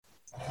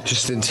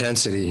just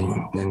intensity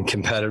and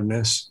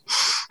competitiveness.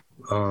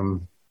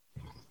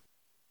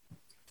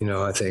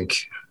 I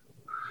think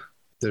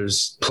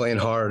there's playing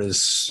hard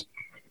is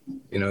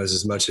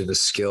as much of a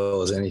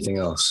skill as anything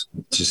else.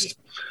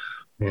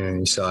 And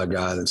you saw a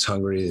guy that's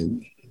hungry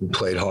and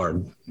played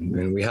hard.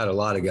 And we had a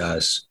lot of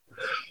guys,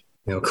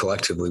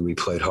 collectively we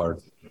played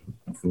hard.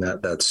 And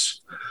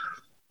that's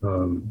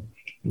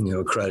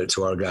credit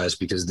to our guys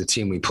because the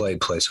team we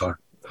played plays hard.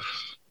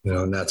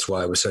 And that's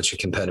why it was such a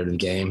competitive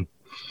game.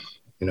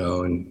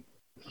 I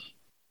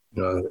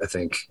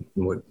think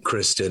what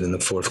Chris did in the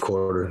fourth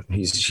quarter,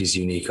 he's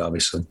unique,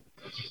 obviously.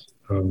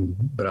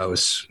 But I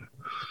was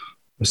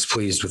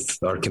pleased with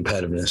our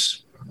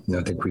competitiveness.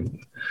 I think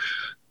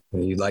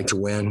you'd like to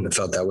win. I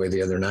felt that way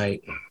the other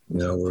night.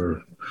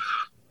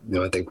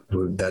 I think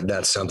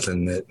that's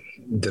something that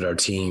our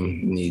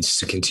team needs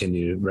to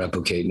continue to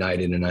replicate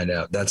night in and night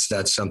out.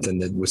 That's something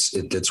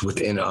that's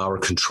within our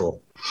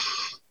control,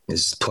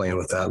 is playing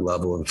with that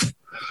level of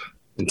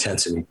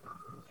intensity.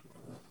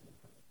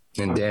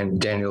 And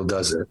Daniel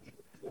does it.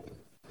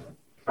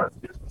 I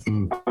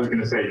was going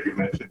to say, you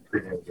mentioned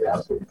pregame, you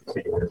absolutely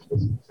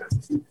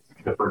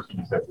the first thing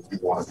you said was you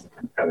wanted to be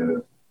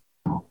competitive.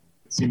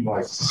 It seemed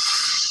like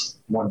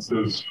once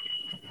those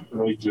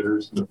early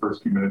jitters in the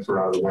first few minutes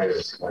were out of the way,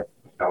 it's like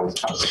that was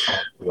kind of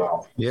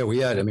well. Yeah, we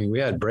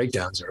had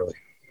breakdowns early.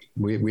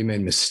 We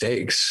made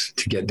mistakes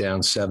to get down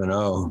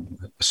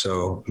 7-0.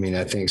 So,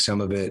 I think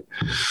some of it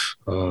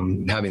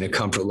having a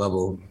comfort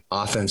level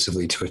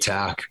offensively to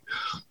attack.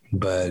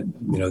 But,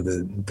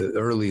 the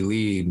early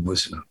lead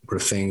were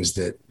things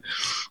that,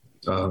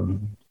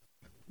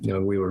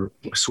 we were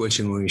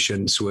switching when we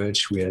shouldn't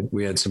switch.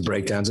 We had some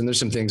breakdowns, and there's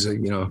some things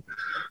that,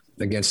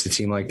 against a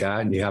team like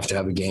that, you have to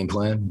have a game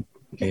plan.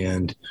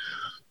 And,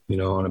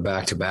 on a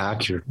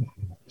back-to-back, you're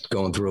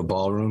going through a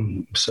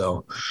ballroom.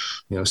 So,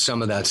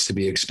 some of that's to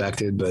be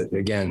expected. But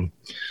again,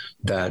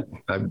 that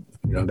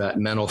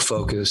mental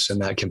focus and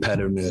that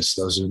competitiveness,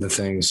 those are the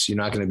things. You're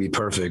not going to be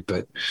perfect,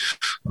 but,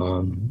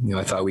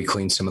 I thought we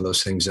cleaned some of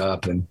those things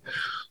up. And,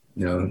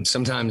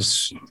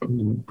 sometimes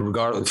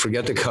regardless,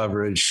 forget the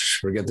coverage,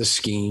 forget the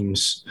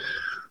schemes,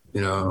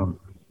 you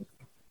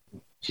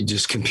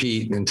just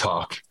compete and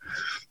talk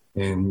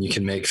and you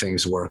can make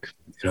things work,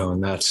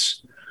 and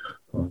that's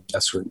what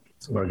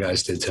our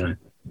guys did tonight.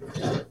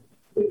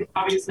 We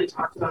obviously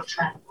talked about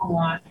Trent a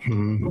lot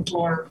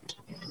before.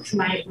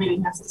 Tonight,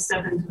 maybe has to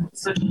step into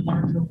such a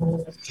larger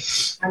role.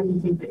 How do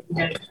you think that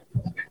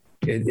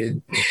he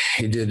did?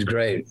 He did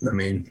great. I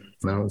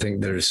don't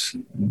think there's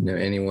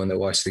anyone that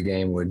watched the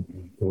game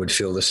would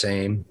feel the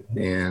same.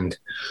 And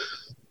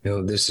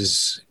this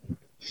is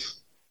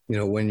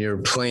when you're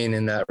playing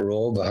in that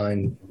role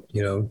behind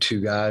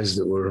two guys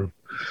that were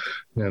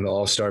the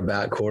all-star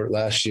backcourt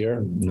last year,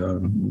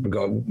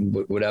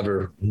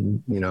 whatever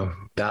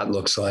that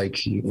looks like.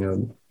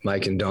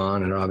 Mike and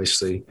Don are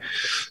obviously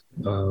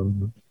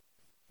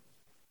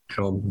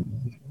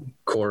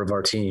core of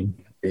our team.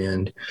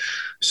 And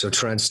so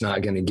Trent's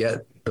not going to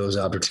get those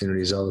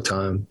opportunities all the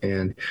time.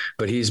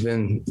 But he's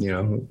been,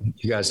 you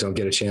guys don't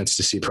get a chance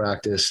to see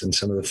practice and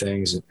some of the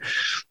things,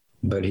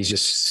 but he's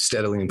just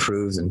steadily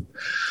improved. And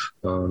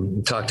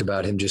talked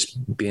about him just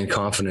being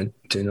confident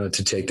to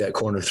take that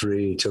corner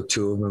three. He took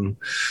two of them.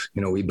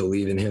 We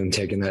believe in him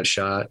taking that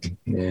shot.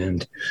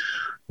 And,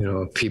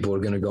 people are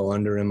going to go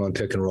under him on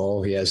pick and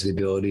roll. He has the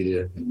ability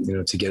to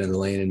get in the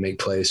lane and make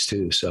plays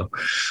too. So,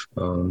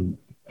 and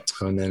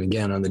then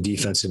again, on the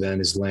defensive end,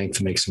 his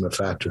length makes him a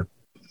factor.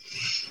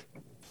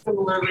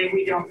 Similarly,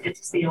 we don't get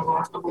to see a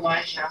lot of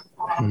Elijah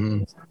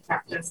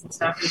practice and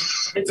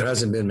stuff. There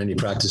hasn't been many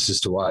practices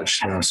to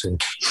watch, honestly.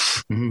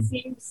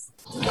 He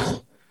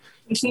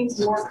seems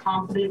more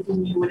confident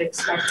than you would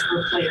expect for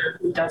a player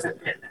who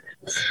doesn't get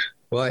minutes.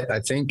 Well, I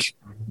think,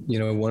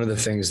 one of the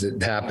things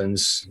that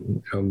happens,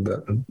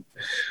 even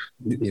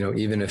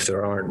if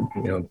there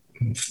aren't,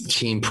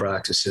 team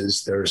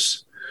practices,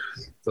 those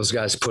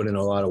guys put in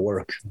a lot of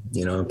work,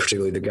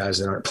 particularly the guys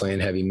that aren't playing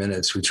heavy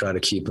minutes. We try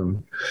to keep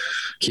them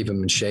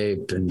in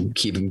shape and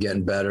keep them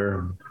getting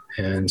better.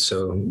 And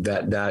so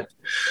that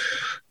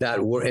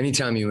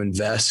anytime you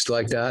invest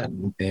like that,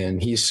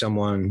 and he's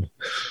someone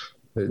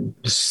that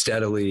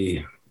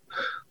steadily,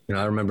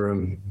 I remember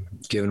him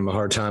giving him a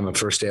hard time on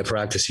first day of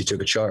practice. He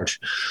took a charge.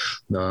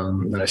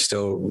 And I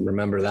still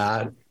remember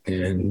that.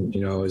 And,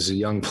 as a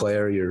young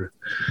player, you're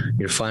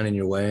finding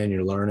your way and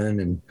you're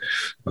learning.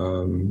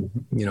 And,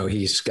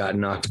 he's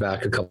gotten knocked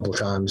back a couple of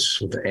times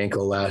with the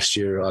ankle last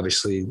year.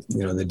 Obviously,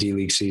 the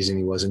D-League season,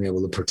 he wasn't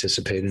able to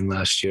participate in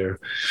last year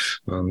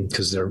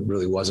because there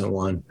really wasn't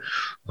one.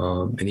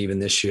 And even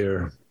this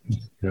year,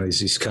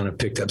 he's kind of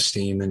picked up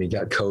steam, and he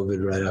got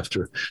COVID right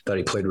after. Thought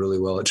he played really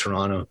well at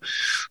Toronto.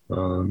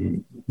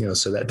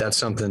 So that's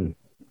something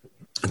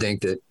I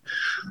think that,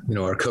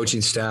 our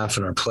coaching staff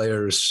and our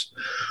players,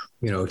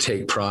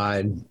 take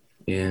pride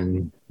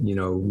in,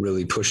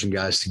 really pushing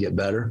guys to get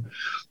better.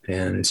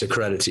 And it's a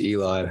credit to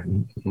Eli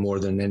more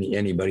than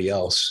anybody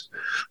else,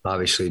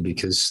 obviously,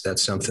 because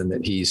that's something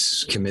that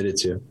he's committed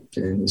to,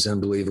 and he's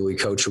unbelievably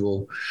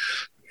coachable.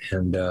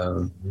 And,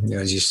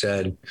 as you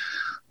said,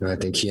 I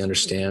think he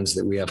understands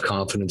that we have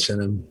confidence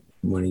in him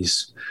when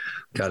he's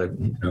got to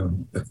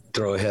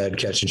throw ahead,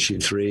 catch and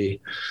shoot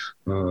three.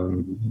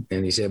 And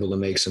he's able to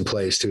make some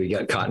plays too. He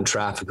got caught in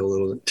traffic a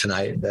little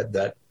tonight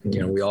that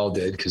we all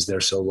did because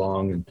they're so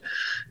long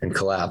and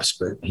collapsed,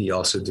 but he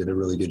also did a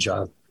really good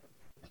job.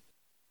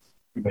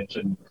 You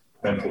mentioned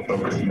mental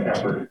focus and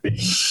effort being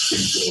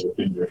things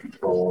within your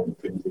control and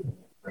things that you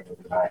bring in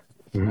tonight.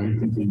 How do you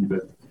continue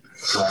to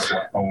drive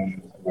that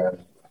home when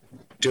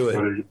do it?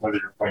 Whether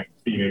you're playing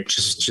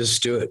Phoenix,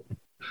 just do it.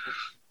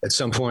 At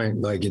some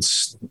point,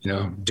 it's,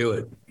 do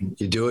it.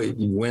 You do it,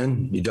 you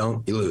win. You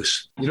don't, you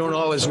lose. You don't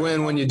always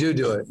win when you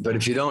do it, but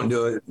if you don't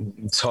do it,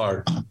 it's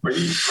hard. Are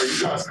you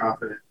guys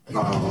confident?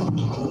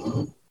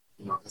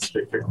 This is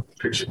a big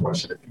picture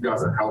question. If you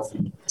guys are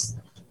healthy,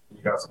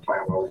 you guys are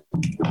playing well,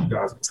 you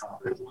guys are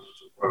confident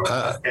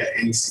at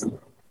any season.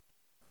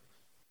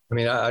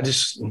 I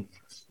just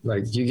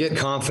you get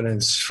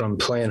confidence from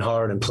playing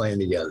hard and playing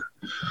together,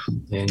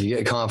 and you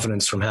get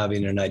confidence from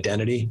having an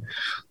identity.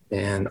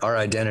 And our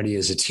identity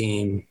as a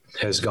team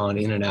has gone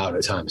in and out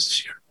at times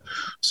this year.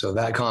 So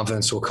that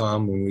confidence will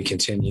come when we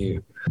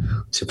continue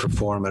to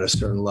perform at a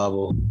certain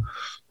level,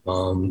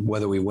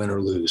 whether we win or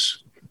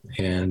lose.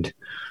 And,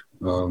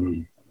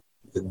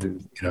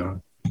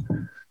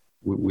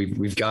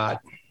 we've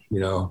got,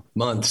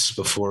 months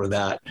before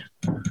that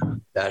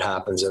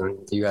happens.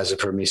 And you guys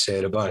have heard me say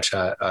it a bunch.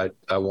 I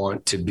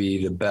want to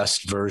be the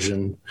best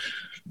version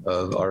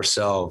of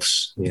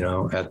ourselves,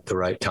 at the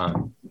right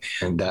time.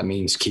 And that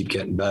means keep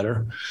getting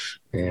better.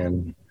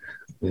 And,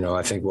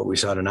 I think what we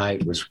saw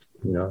tonight was,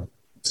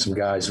 some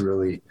guys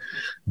really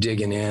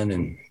digging in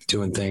and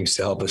doing things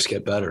to help us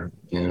get better.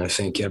 And I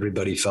think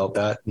everybody felt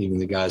that, even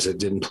the guys that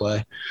didn't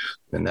play.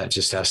 And that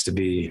just has to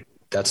be,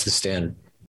 that's the standard.